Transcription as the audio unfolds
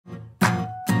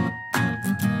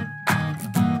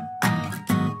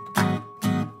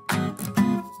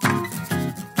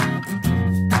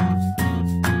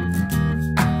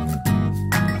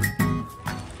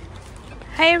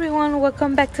Hi everyone,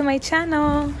 welcome back to my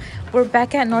channel. We're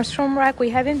back at Nordstrom Rack.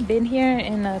 We haven't been here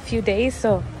in a few days,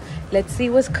 so let's see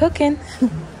what's cooking.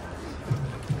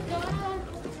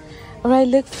 Alright,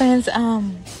 look friends,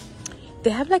 they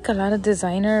have like a lot of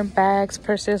designer bags,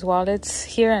 purses, wallets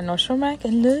here at Nordstrom Rack.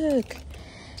 And look,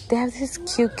 they have this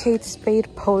cute Kate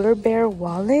Spade polar bear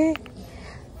wallet.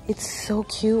 It's so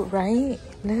cute, right?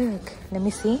 Look, let me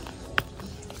see.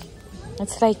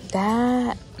 It's like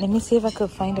that. Let me see if I could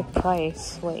find a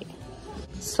price. Wait.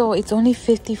 So it's only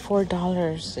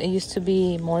 $54. It used to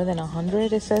be more than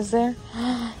 100, it says there.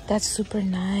 That's super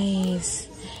nice.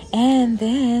 And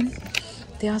then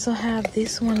they also have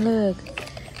this one, look.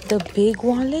 The big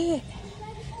wallet.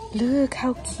 Look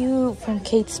how cute, from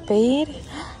Kate Spade.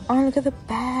 Oh, look at the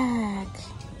back.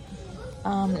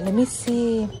 Let me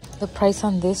see the price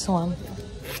on this one.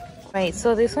 Right,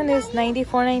 so this one is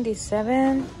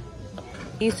 $94.97.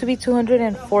 It used to be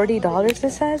 $240,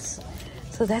 it says.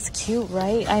 So that's cute,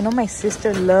 right? I know my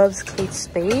sister loves Kate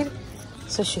Spade,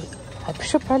 so I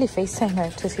should probably FaceTime her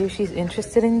to see if she's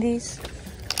interested in these.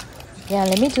 Yeah,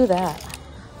 let me do that.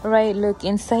 All right, look,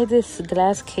 inside this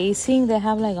glass casing, they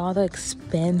have like all the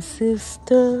expensive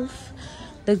stuff.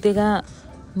 Like they got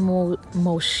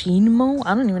Moschino.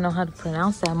 I don't even know how to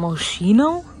pronounce that.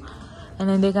 Moschino. And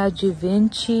then they got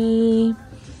Givenchy.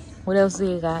 What else do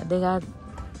they got? They got,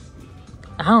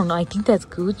 I don't know, I think that's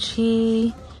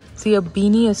Gucci. See, a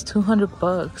beanie is 200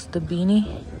 bucks. The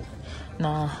beanie?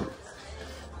 Nah.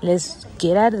 Let's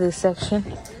get out of this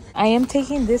section. I am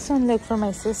taking this one, look, for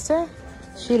my sister.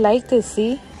 She liked it,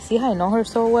 see? See how I know her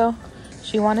so well?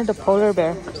 She wanted a polar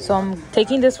bear. So I'm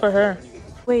taking this for her.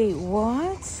 Wait,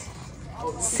 what?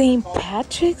 St.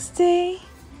 Patrick's Day?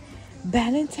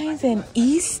 Valentine's and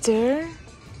Easter?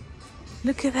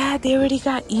 Look at that. They already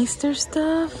got Easter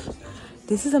stuff.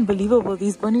 This is unbelievable.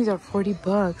 These bunnies are 40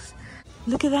 bucks.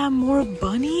 Look at that, more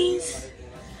bunnies.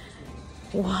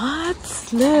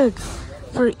 What? Look,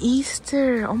 for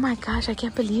Easter. Oh my gosh, I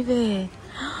can't believe it.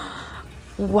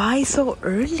 Why so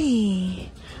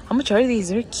early? How much are these?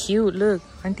 They're cute. Look,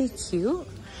 aren't they cute?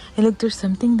 And look, there's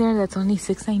something there that's only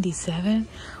 $6.97.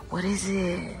 What is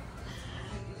it?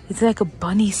 It's like a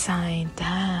bunny sign.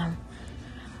 Damn.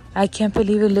 I can't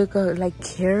believe it. Look, like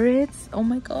carrots. Oh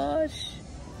my gosh.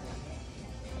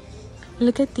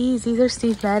 Look at these. These are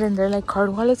Steve Madden. They're like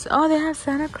card wallets. Oh, they have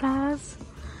Santa Claus.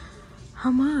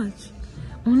 How much?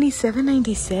 Only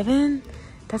 $7.97?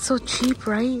 That's so cheap,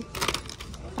 right?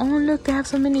 Oh, look. They have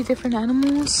so many different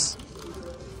animals.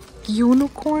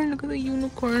 Unicorn. Look at the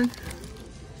unicorn.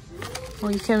 Oh,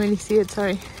 you can't really see it.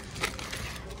 Sorry.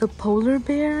 The polar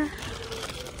bear.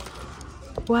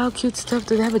 Wow, cute stuff.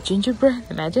 Do they have a gingerbread?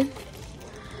 Imagine.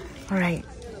 All right.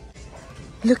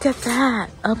 Look at that.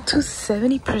 Up to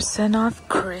 70% off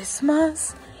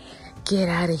Christmas? Get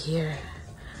out of here.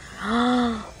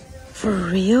 For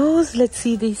reals? Let's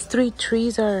see. These 3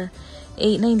 trees are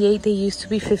 $8.98. They used to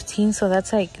be $15, so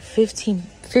that's like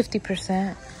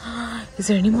 50%. Is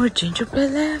there any more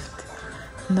gingerbread left?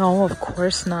 No, of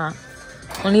course not.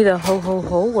 Only the ho ho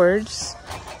ho words.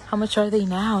 How much are they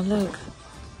now? Look.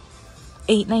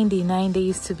 $8.99. They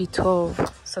used to be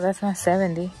 $12, so that's not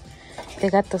 $70. They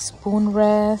got the spoon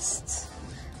rests,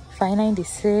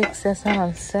 $5.96. That's not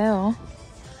on sale.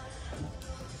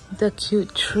 The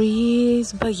cute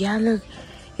trees, but yeah, look,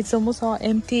 it's almost all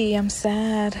empty. I'm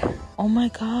sad. Oh my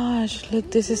gosh,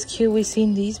 look, this is cute. We've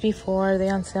seen these before. Are they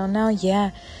on sale now?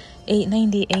 Yeah,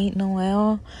 $8.98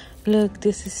 Noel. Look,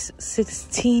 this is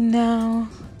 $16 now.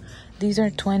 These are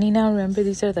 $20 now. Remember,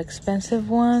 these are the expensive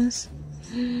ones.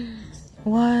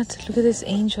 What? Look at this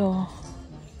angel.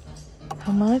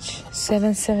 How much?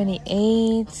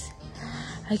 $7.78.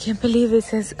 I can't believe it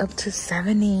says up to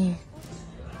 70.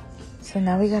 So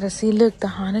now we gotta see. Look, the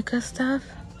Hanukkah stuff.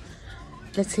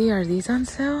 Let's see, are these on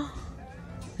sale?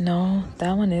 No,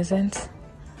 that one isn't.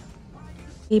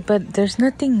 See, but there's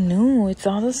nothing new. It's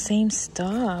all the same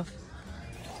stuff.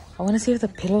 I want to see if the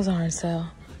pillows are on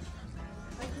sale.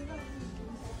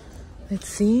 Let's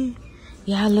see.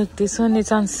 Yeah, look, this one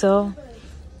is on sale.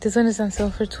 This one is on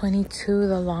sale for $22,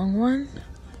 the long one.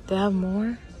 They have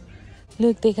more.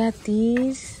 Look, they got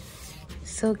these.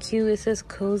 So cute. It says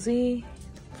cozy.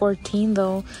 $14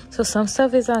 though. So some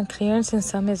stuff is on clearance and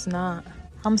some is not.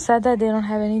 I'm sad that they don't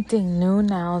have anything new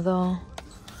now though.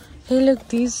 Hey, look,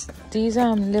 these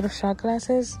little shot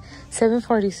glasses.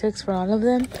 $7.46 for all of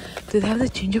them. Do they have the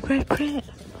gingerbread print?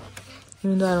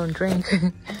 Even though I don't drink.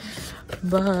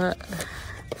 But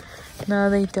no,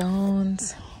 they don't.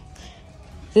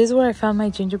 This is where I found my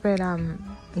gingerbread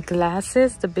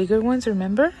glasses, the bigger ones,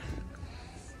 remember?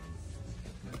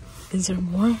 Is there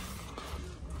more?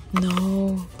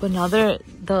 No, but now the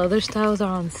other styles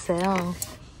are on sale.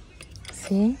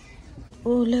 See? Oh,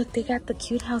 look, they got the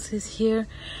cute houses here.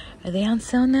 Are they on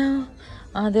sale now?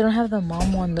 They don't have the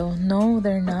mom one though. No,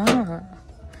 they're not.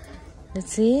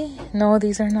 Let's see. No,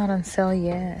 these are not on sale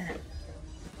yet.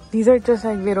 These are just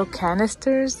like little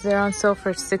canisters. They're on sale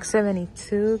for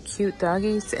 $6.72. Cute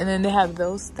doggies. And then they have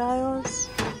those styles.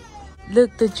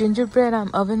 Look, the gingerbread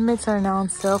oven mitts are now on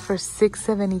sale for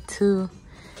 $6.72.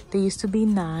 They used to be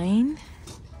 $9.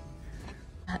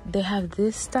 They have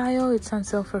this style. It's on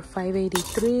sale for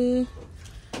 $5.83.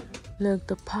 Look,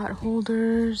 the pot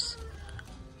holders,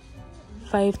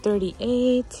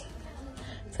 $5.38.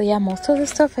 So yeah, most of the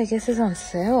stuff I guess is on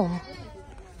sale.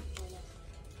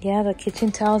 Yeah, the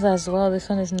kitchen towels as well. This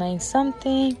one is $9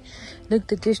 something. Look,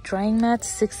 the dish drying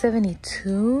mats,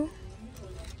 $6.72.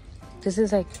 This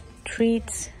is like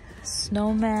treats,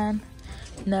 snowman,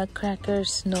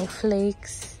 nutcrackers,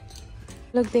 snowflakes.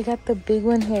 Look, they got the big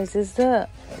one here. Is this the...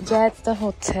 Yeah, it's the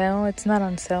hotel. It's not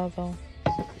on sale though.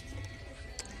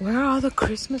 Where are all the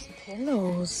Christmas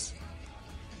pillows?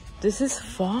 This is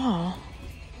fall.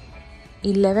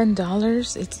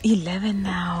 $11. It's $11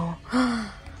 now.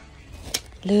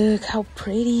 Look how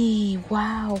pretty.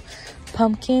 Wow.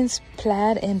 Pumpkins,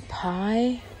 plaid, and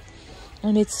pie.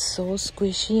 And it's so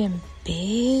squishy and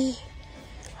big.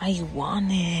 I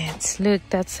want it. Look,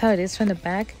 that's how it is from the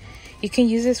back. You can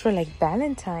use this for like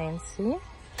Valentine's. See?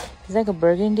 It's like a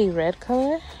burgundy red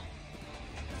color.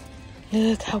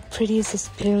 Look how pretty is this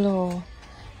pillow.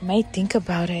 I might think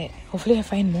about it. Hopefully I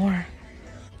find more.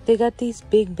 They got these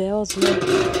big bells. Look.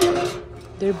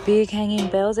 They're big hanging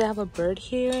bells. They have a bird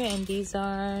here, and these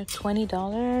are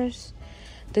 $20.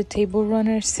 The table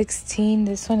runner, $16.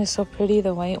 This one is so pretty,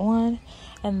 the white one.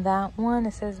 And that one,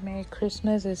 it says Merry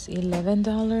Christmas, is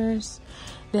 $11.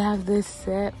 They have this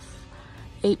set,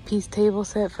 8-piece table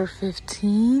set for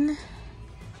 $15.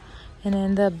 And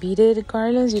then the beaded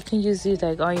garlands, you can use these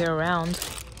like all year round.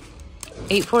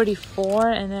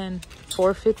 $8.44 and then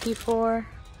 $4.54.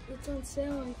 It's on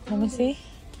sale. Let me see.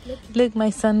 Look,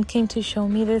 my son came to show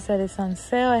me this, that it's on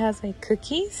sale. It has like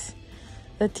cookies.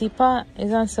 The teapot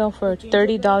is on sale for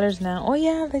 $30 now. Oh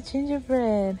yeah, the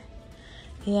gingerbread.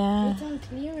 Yeah. It's on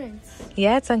clearance.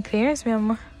 Yeah, it's on clearance, mi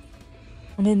amor.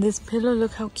 And then this pillow,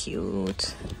 look how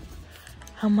cute.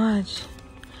 How much?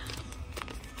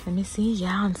 Let me see.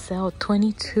 Yeah, on sale,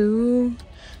 $22.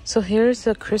 So here's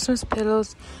the Christmas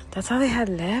pillows. That's all they had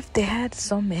left. They had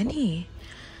so many.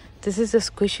 This is the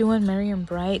squishy one, Merry and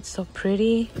Bright. So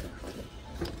pretty.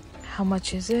 How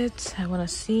much is it? I want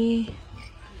to see.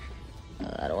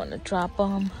 I don't want to drop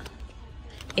them.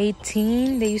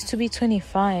 18. They used to be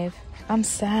 25. I'm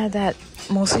sad that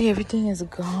mostly everything is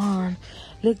gone.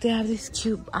 Look, they have these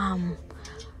cute,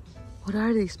 what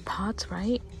are these? Pots,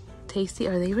 right? Tasty.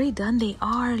 Are they Ray done? They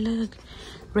are. Look.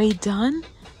 Ray done.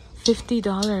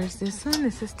 $50. This one,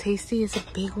 this is tasty. It's a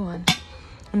big one.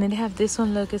 And then they have this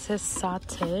one. Look, it says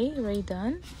saute. Ray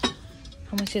done.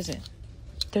 How much is it?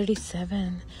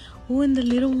 $37. Oh, and the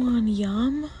little one.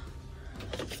 Yum.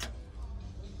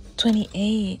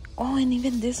 $28. Oh, and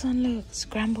even this one, look.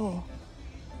 Scramble.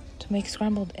 To make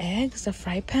scrambled eggs. The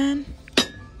fry pan.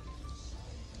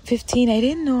 $15. I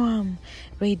didn't know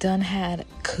Ray Dunn had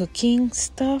cooking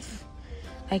stuff.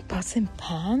 Like pots and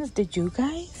pans. Did you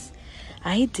guys?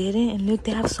 I didn't. And look,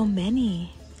 they have so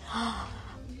many.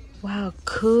 Wow,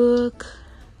 cook.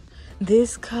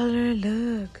 This color,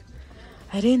 look.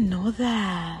 I didn't know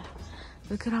that.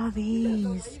 Look at all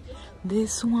these.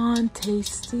 This one,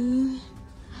 tasty.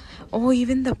 Oh,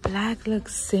 even the black, look,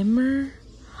 simmer.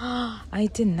 I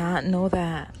did not know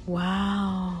that.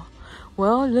 Wow.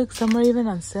 Well, look, some are even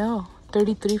on sale.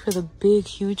 $33 for the big,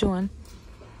 huge one.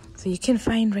 So you can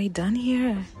find Ray Dunn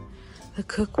here. The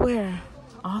cookware.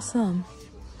 Awesome.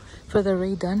 For the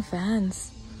Ray Dunn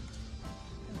fans.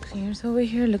 Here's over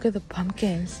here. Look at the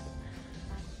pumpkins.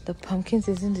 The pumpkins,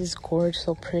 isn't this gorge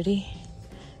so pretty?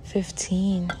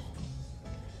 $15.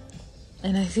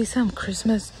 And I see some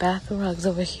Christmas bath rugs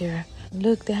over here.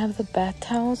 Look, they have the bath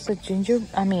towels, not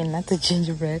the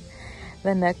gingerbread.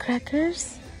 The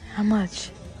nutcrackers. How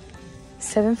much?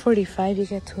 $7.45. You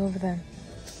get 2 of them.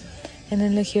 And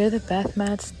then look here, the bath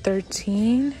mats,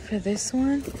 $13 for this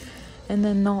one. And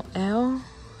then Noel,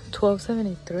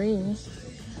 $12.73.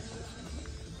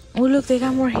 Oh, look, they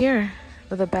got more here.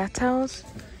 For the bath towels,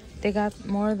 they got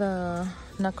more of the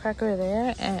nutcracker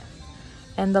there.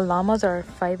 And the llamas are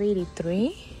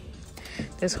 $5.83.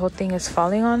 This whole thing is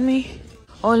falling on me.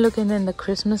 Oh, look, and then the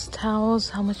Christmas towels,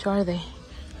 how much are they?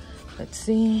 Let's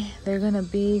see. They're gonna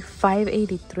be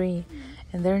 $5.83.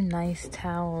 And they're nice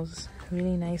towels.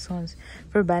 Really nice ones.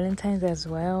 For Valentine's as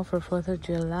well. For 4th of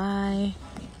July.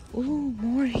 Ooh,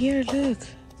 more here, look.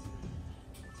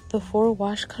 The 4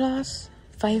 washcloths,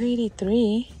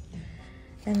 $5.83.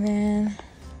 And then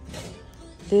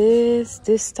this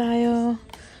style.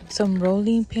 Some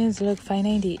rolling pins, look,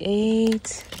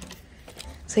 $5.98.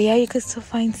 So yeah, you could still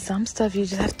find some stuff. You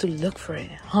just have to look for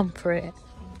it, hunt for it.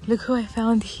 Look who I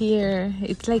found here.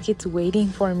 It's like it's waiting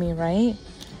for me, right?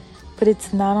 But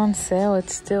it's not on sale.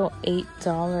 It's still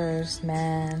 $8,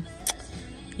 man.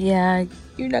 Yeah,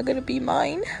 you're not gonna be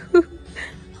mine.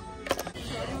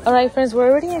 All right, friends, we're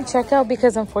already in checkout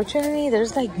because unfortunately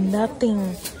there's like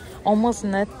nothing, almost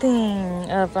nothing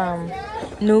of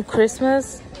new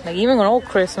Christmas, like even an old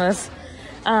Christmas.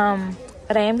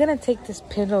 But I am gonna take this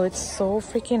pillow. It's so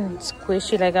freaking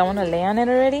squishy, like I want to lay on it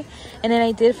already. And then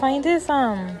I did find this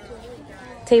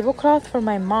tablecloth for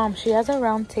my mom. She has a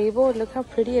round table. Look how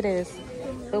pretty it is,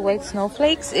 the white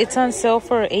snowflakes. It's on sale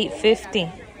for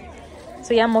 $8.50.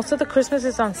 So yeah, most of the Christmas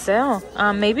is on sale.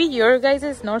 Maybe your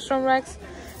guys' Nordstrom racks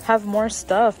have more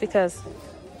stuff because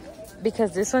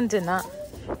this one did not.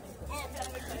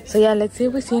 So yeah, let's see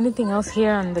if we see anything else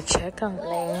here on the checkout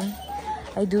lane.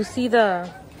 I do see the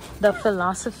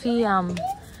Philosophy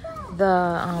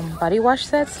body wash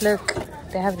sets. Look,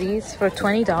 they have these for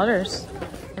 $20.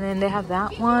 And then they have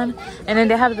that one. And then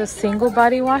they have the single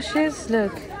body washes.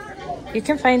 Look, you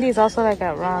can find these also like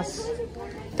at Ross.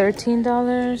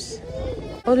 $13.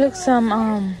 Oh, look,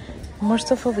 some more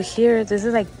stuff over here. This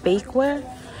is like bakeware.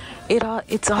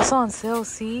 It's also on sale.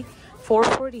 See,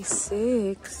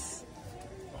 $4.46.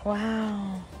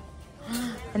 Wow.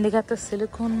 And they got the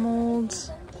silicone molds.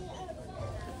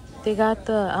 They got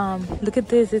the look at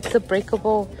this. It's the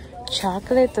breakable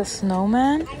chocolate, the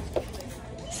snowman.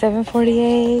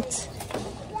 $7.48.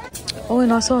 Oh,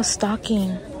 and also a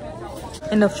stocking.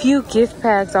 And a few gift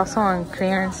bags also on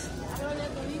clearance.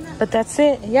 But that's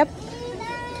it. Yep.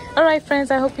 Alright, friends,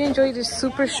 I hope you enjoyed this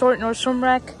super short Nordstrom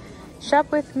rack.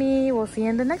 Shop with me. We'll see you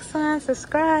in the next one.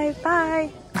 Subscribe.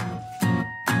 Bye.